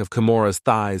flashback of Kimura's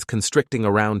thighs constricting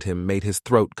around him made his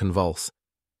throat convulse.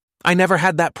 "I never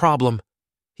had that problem,"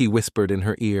 he whispered in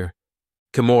her ear.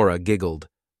 Kimura giggled.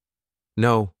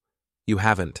 "No, you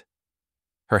haven't."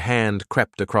 Her hand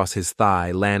crept across his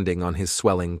thigh, landing on his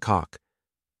swelling cock.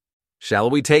 "Shall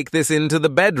we take this into the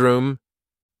bedroom?"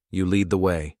 "You lead the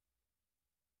way."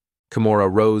 Kimura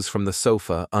rose from the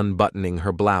sofa, unbuttoning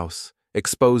her blouse,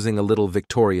 exposing a little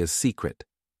Victoria's Secret.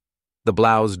 The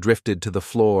blouse drifted to the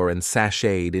floor and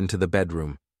sashayed into the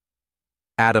bedroom.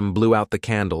 Adam blew out the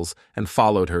candles and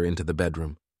followed her into the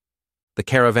bedroom. The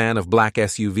caravan of black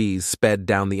SUVs sped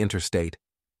down the interstate.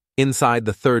 Inside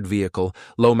the third vehicle,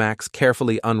 Lomax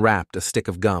carefully unwrapped a stick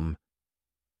of gum.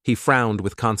 He frowned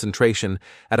with concentration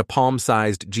at a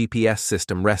palm-sized GPS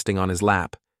system resting on his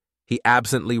lap. He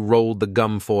absently rolled the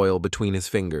gum foil between his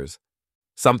fingers.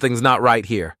 "Something's not right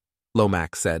here,"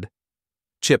 Lomax said.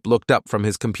 Chip looked up from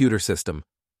his computer system.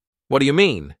 "What do you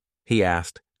mean?" he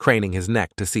asked, craning his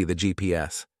neck to see the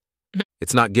GPS.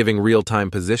 "It's not giving real-time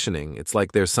positioning. It's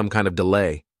like there's some kind of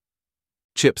delay."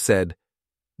 Chip said,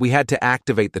 "We had to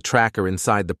activate the tracker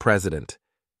inside the President.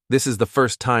 This is the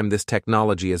first time this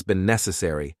technology has been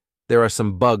necessary. There are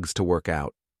some bugs to work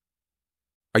out."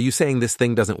 "Are you saying this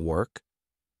thing doesn't work?"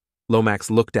 Lomax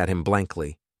looked at him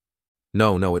blankly.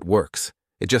 No, it works.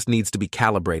 It just needs to be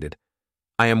calibrated.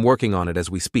 I am working on it as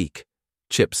we speak,"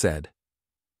 Chip said.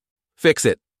 "Fix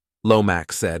it,"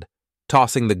 Lomax said,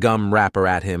 tossing the gum wrapper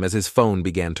at him as his phone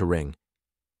began to ring.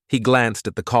 He glanced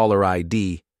at the caller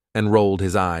ID and rolled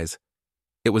his eyes.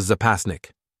 It was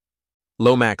Zapasnik.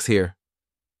 "Lomax here."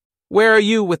 "Where are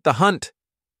you with the hunt?"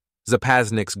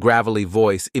 Zapasnik's gravelly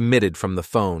voice emitted from the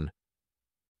phone.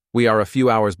 "We are a few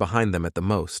hours behind them at the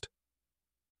most."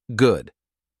 "Good.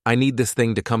 I need this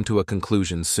thing to come to a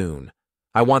conclusion soon.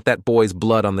 I want that boy's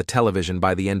blood on the television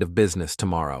by the end of business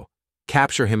tomorrow.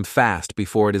 Capture him fast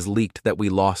before it is leaked that we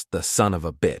lost the son of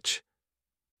a bitch.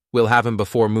 We'll have him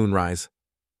before moonrise."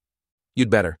 "You'd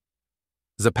better."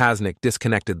 Zapasnik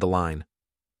disconnected the line.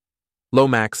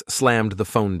 Lomax slammed the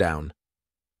phone down.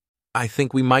 "I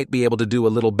think we might be able to do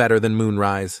a little better than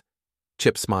moonrise,"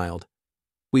 Chip smiled.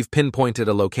 "We've pinpointed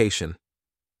a location."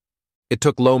 It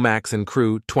took Lomax and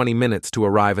crew 20 minutes to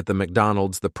arrive at the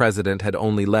McDonald's the President had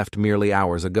only left merely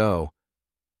hours ago.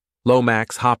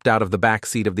 Lomax hopped out of the back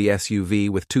seat of the SUV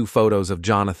with 2 photos of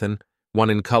Jonathan, one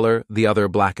in color, the other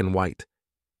black and white.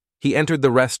 He entered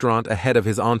the restaurant ahead of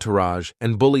his entourage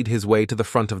and bullied his way to the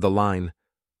front of the line.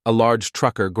 A large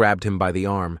trucker grabbed him by the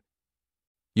arm.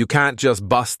 "You can't just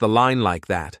bust the line like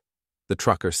that," the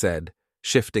trucker said,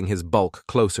 shifting his bulk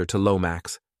closer to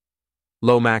Lomax.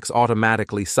 Lomax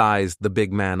automatically sized the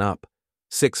big man up,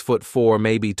 6'4",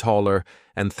 maybe taller,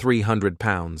 and 300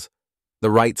 pounds.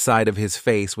 The right side of his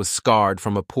face was scarred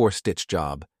from a poor stitch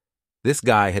job. This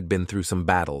guy had been through some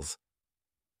battles.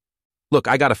 "Look,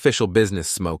 I got official business,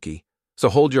 Smokey, so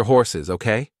hold your horses,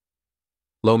 okay?"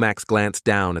 Lomax glanced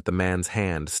down at the man's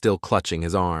hand, still clutching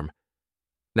his arm.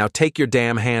 "Now take your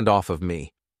damn hand off of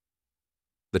me."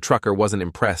 The trucker wasn't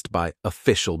impressed by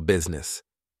official business.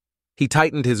 He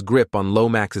tightened his grip on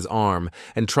Lomax's arm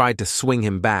and tried to swing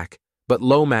him back, but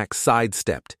Lomax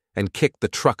sidestepped and kicked the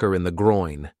trucker in the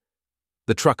groin.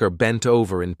 The trucker bent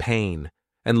over in pain,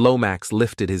 and Lomax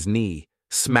lifted his knee,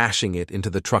 smashing it into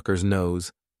the trucker's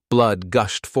nose. Blood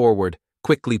gushed forward,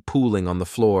 quickly pooling on the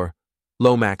floor.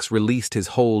 Lomax released his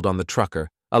hold on the trucker,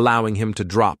 allowing him to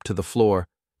drop to the floor.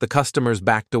 The customers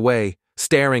backed away,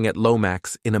 staring at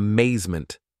Lomax in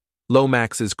amazement.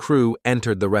 Lomax's crew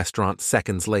entered the restaurant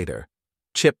seconds later.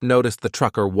 Chip noticed the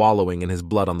trucker wallowing in his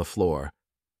blood on the floor.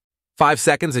 5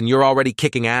 seconds and you're already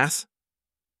kicking ass?"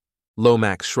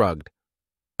 Lomax shrugged.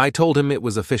 "I told him it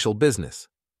was official business."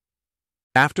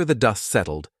 After the dust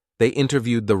settled, they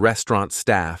interviewed the restaurant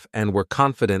staff and were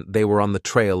confident they were on the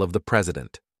trail of the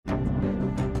President.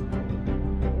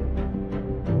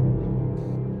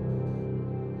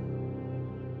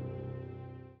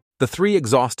 The 3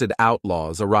 exhausted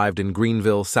outlaws arrived in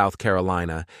Greenville, South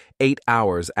Carolina, 8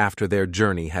 hours after their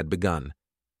journey had begun.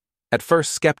 At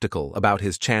first skeptical about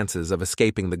his chances of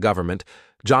escaping the government,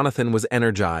 Jonathan was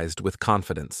energized with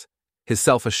confidence. His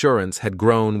self-assurance had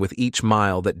grown with each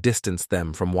mile that distanced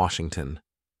them from Washington.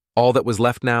 All that was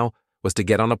left now was to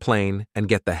get on a plane and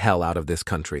get the hell out of this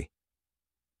country.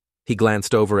 He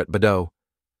glanced over at Badeau.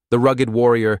 The rugged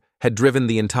warrior had driven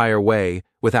the entire way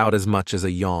without as much as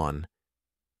a yawn.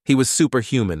 He was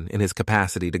superhuman in his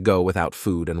capacity to go without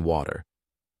food and water.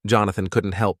 Jonathan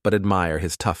couldn't help but admire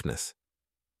his toughness.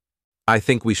 "I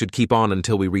think we should keep on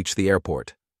until we reach the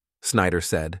airport," Snyder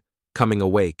said, coming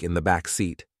awake in the back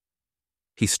seat.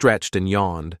 He stretched and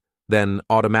yawned, then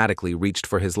automatically reached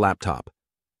for his laptop.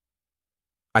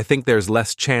 "I think there's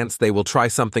less chance they will try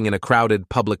something in a crowded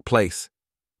public place."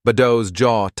 Badeau's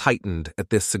jaw tightened at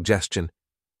this suggestion.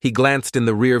 He glanced in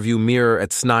the rearview mirror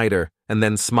at Snyder and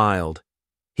then smiled.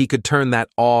 He could turn that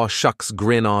aw-shucks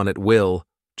grin on at will,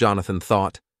 Jonathan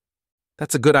thought.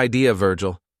 "That's a good idea,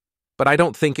 Virgil, but I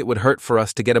don't think it would hurt for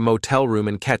us to get a motel room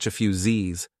and catch a few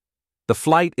Z's. The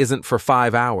flight isn't for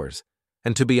 5 hours,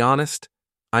 and to be honest,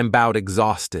 I'm about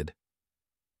exhausted."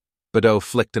 Badeau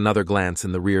flicked another glance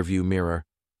in the rearview mirror.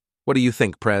 "What do you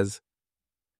think, Prez?"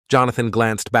 Jonathan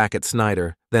glanced back at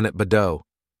Snyder, then at Badeau.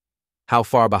 "How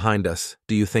far behind us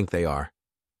do you think they are?"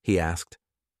 he asked.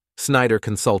 Snyder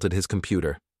consulted his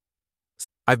computer.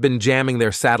 "I've been jamming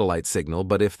their satellite signal,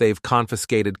 but if they've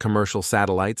confiscated commercial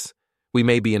satellites, we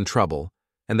may be in trouble,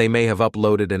 and they may have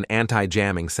uploaded an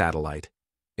anti-jamming satellite.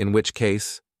 In which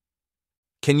case—"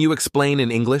 "Can you explain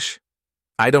in English?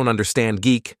 I don't understand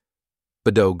geek."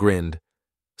 Badeau grinned.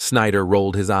 Snyder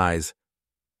rolled his eyes.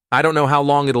 "I don't know how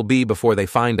long it'll be before they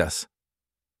find us."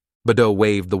 Badeau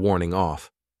waved the warning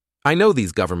off. "I know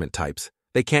these government types.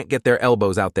 They can't get their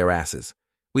elbows out their asses.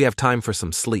 We have time for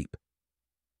some sleep."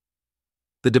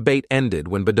 The debate ended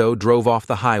when Badeau drove off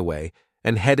the highway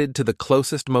and headed to the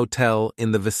closest motel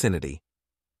in the vicinity.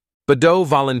 Badeau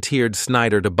volunteered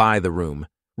Snyder to buy the room,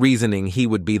 reasoning he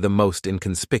would be the most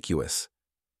inconspicuous.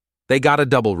 They got a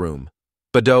double room.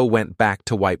 Badeau went back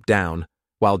to wipe down,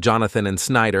 while Jonathan and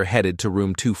Snyder headed to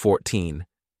room 214.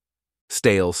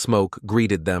 Stale smoke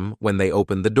greeted them when they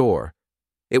opened the door.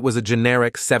 It was a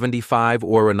generic 75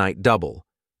 Oronite double,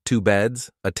 2 beds,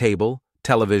 a table,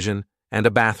 television, and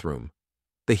a bathroom.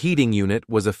 The heating unit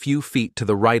was a few feet to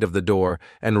the right of the door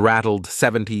and rattled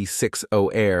 76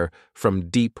 air from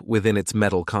deep within its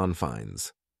metal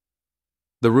confines.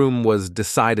 The room was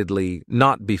decidedly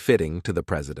not befitting to the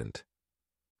president.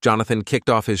 Jonathan kicked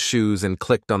off his shoes and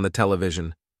clicked on the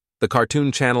television. The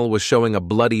cartoon channel was showing a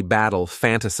bloody battle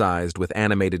fantasized with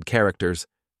animated characters.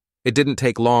 It didn't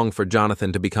take long for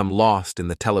Jonathan to become lost in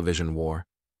the television war.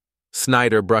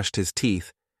 Snyder brushed his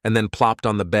teeth and then plopped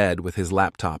on the bed with his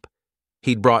laptop.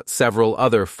 He'd brought several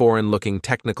other foreign-looking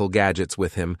technical gadgets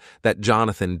with him that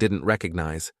Jonathan didn't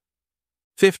recognize.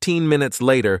 15 minutes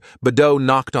later, Badeau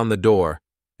knocked on the door,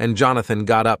 and Jonathan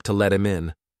got up to let him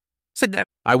in. "Sit down."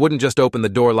 "I wouldn't just open the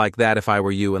door like that if I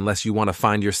were you unless you want to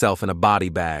find yourself in a body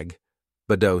bag,"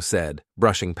 Badeau said,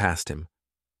 brushing past him.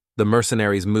 The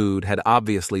mercenary's mood had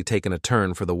obviously taken a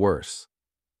turn for the worse.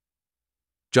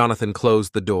 Jonathan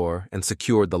closed the door and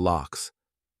secured the locks.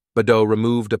 Badeau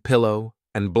removed a pillow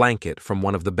and blanket from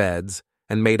one of the beds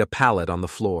and made a pallet on the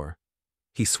floor.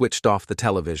 He switched off the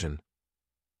television.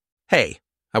 "Hey,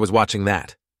 I was watching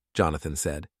that," Jonathan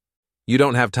said. "You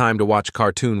don't have time to watch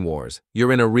Cartoon Wars.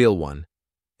 You're in a real one.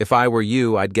 If I were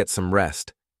you, I'd get some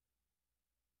rest."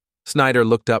 Snyder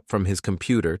looked up from his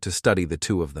computer to study the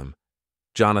two of them.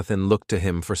 Jonathan looked to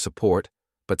him for support,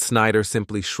 but Snyder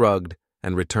simply shrugged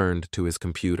and returned to his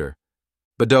computer.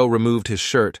 Badeau removed his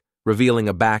shirt, revealing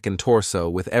a back and torso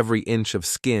with every inch of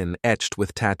skin etched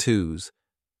with tattoos.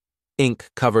 Ink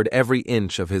covered every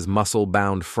inch of his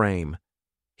muscle-bound frame.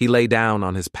 He lay down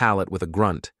on his pallet with a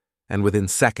grunt, and within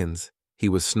seconds, he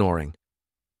was snoring.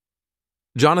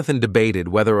 Jonathan debated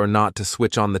whether or not to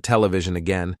switch on the television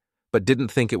again, but didn't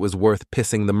think it was worth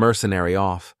pissing the mercenary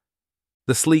off.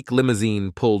 The sleek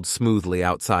limousine pulled smoothly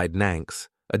outside Nanks,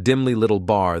 a dimly little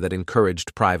bar that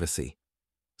encouraged privacy.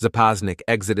 Zapaznik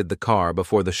exited the car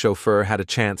before the chauffeur had a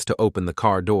chance to open the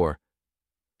car door.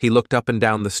 He looked up and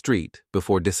down the street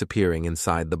before disappearing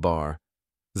inside the bar.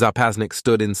 Zapaznik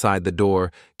stood inside the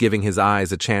door, giving his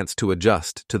eyes a chance to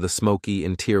adjust to the smoky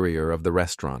interior of the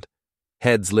restaurant.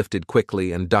 Heads lifted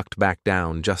quickly and ducked back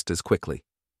down just as quickly.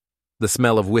 The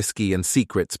smell of whiskey and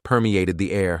secrets permeated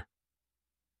the air.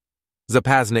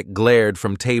 Zapaznik glared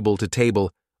from table to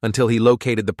table until he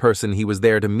located the person he was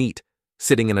there to meet,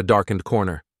 sitting in a darkened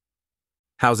corner.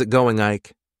 "How's it going,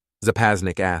 Ike?"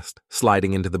 Zapaznik asked,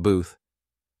 sliding into the booth.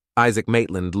 Isaac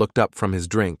Maitland looked up from his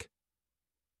drink.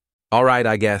 "All right,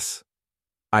 I guess,"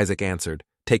 Isaac answered,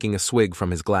 taking a swig from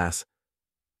his glass.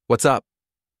 "What's up?"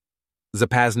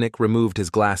 Zapaznik removed his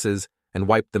glasses and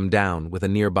wiped them down with a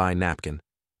nearby napkin.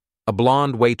 A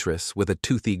blonde waitress with a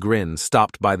toothy grin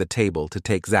stopped by the table to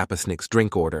take Zapaznik's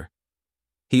drink order.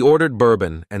 He ordered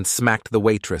bourbon and smacked the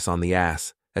waitress on the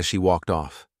ass, as she walked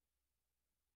off.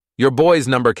 "Your boy's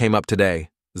number came up today,"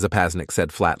 Zapaznik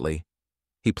said flatly.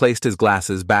 He placed his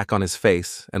glasses back on his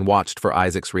face and watched for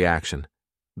Isaac's reaction.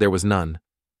 There was none.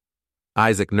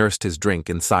 Isaac nursed his drink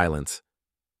in silence.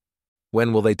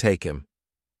 "When will they take him?"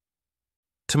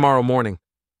 "Tomorrow morning.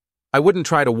 I wouldn't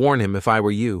try to warn him if I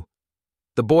were you.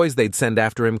 The boys they'd send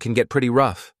after him can get pretty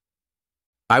rough."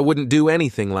 "I wouldn't do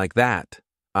anything like that,"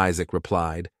 Isaac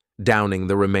replied, downing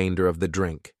the remainder of the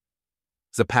drink.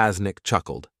 Zapaznik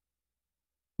chuckled.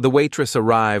 The waitress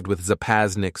arrived with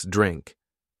Zapaznik's drink.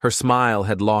 Her smile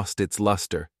had lost its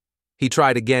luster. He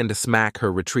tried again to smack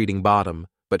her retreating bottom,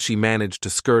 but she managed to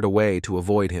skirt away to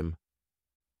avoid him.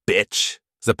 "Bitch,"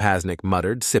 Zapaznik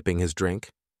muttered, sipping his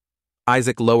drink.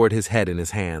 Isaac lowered his head in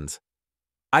his hands.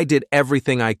 "I did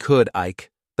everything I could,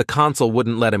 Ike. The consul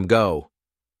wouldn't let him go."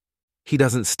 "He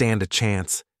doesn't stand a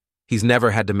chance. He's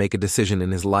never had to make a decision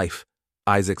in his life."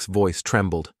 Isaac's voice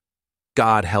trembled.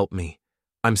 "God help me.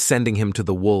 I'm sending him to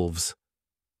the wolves."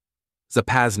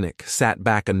 Zapaznik sat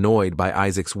back annoyed by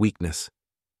Isaac's weakness.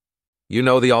 "You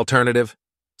know the alternative?"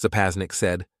 Zapaznik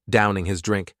said, downing his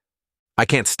drink. "I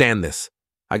can't stand this.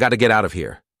 I gotta get out of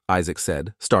here," Isaac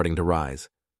said, starting to rise.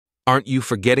 "Aren't you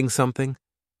forgetting something?"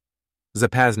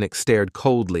 Zapaznik stared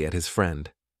coldly at his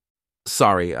friend.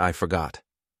 "Sorry, I forgot."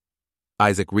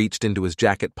 Isaac reached into his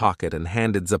jacket pocket and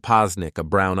handed Zapaznik a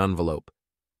brown envelope.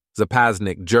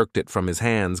 Zapaznik jerked it from his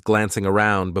hands, glancing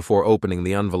around before opening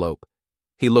the envelope.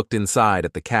 He looked inside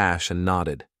at the cash and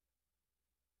nodded.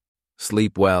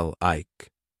 "Sleep well,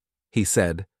 Ike," he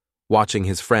said, watching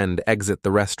his friend exit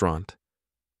the restaurant.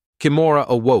 Kimura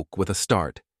awoke with a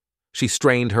start. She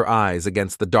strained her eyes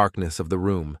against the darkness of the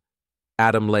room.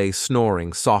 Adam lay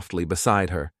snoring softly beside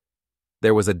her.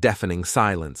 There was a deafening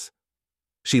silence.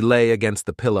 She lay against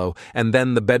the pillow, and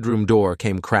then the bedroom door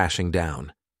came crashing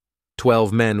down.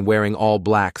 12 men wearing all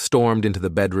black stormed into the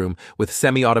bedroom with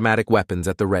semi-automatic weapons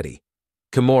at the ready.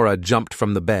 Kimura jumped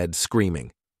from the bed,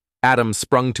 screaming. Adam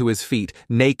sprung to his feet,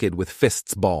 naked with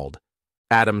fists balled.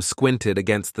 Adam squinted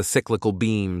against the cyclical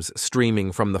beams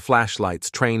streaming from the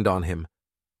flashlights trained on him.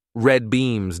 Red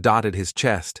beams dotted his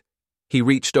chest. He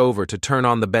reached over to turn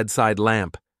on the bedside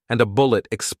lamp, and a bullet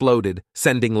exploded,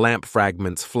 sending lamp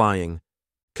fragments flying.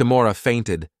 Kimura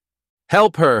fainted.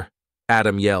 "Help her!"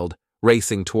 Adam yelled,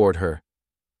 racing toward her.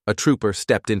 A trooper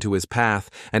stepped into his path,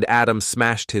 and Adam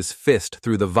smashed his fist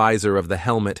through the visor of the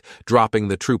helmet, dropping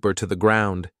the trooper to the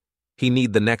ground. He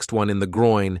kneed the next one in the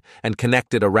groin and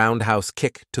connected a roundhouse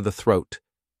kick to the throat.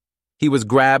 He was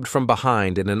grabbed from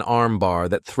behind in an armbar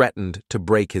that threatened to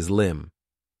break his limb.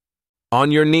 "On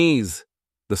your knees,"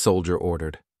 the soldier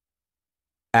ordered.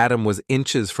 Adam was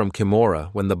inches from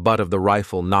Kimura when the butt of the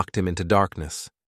rifle knocked him into darkness.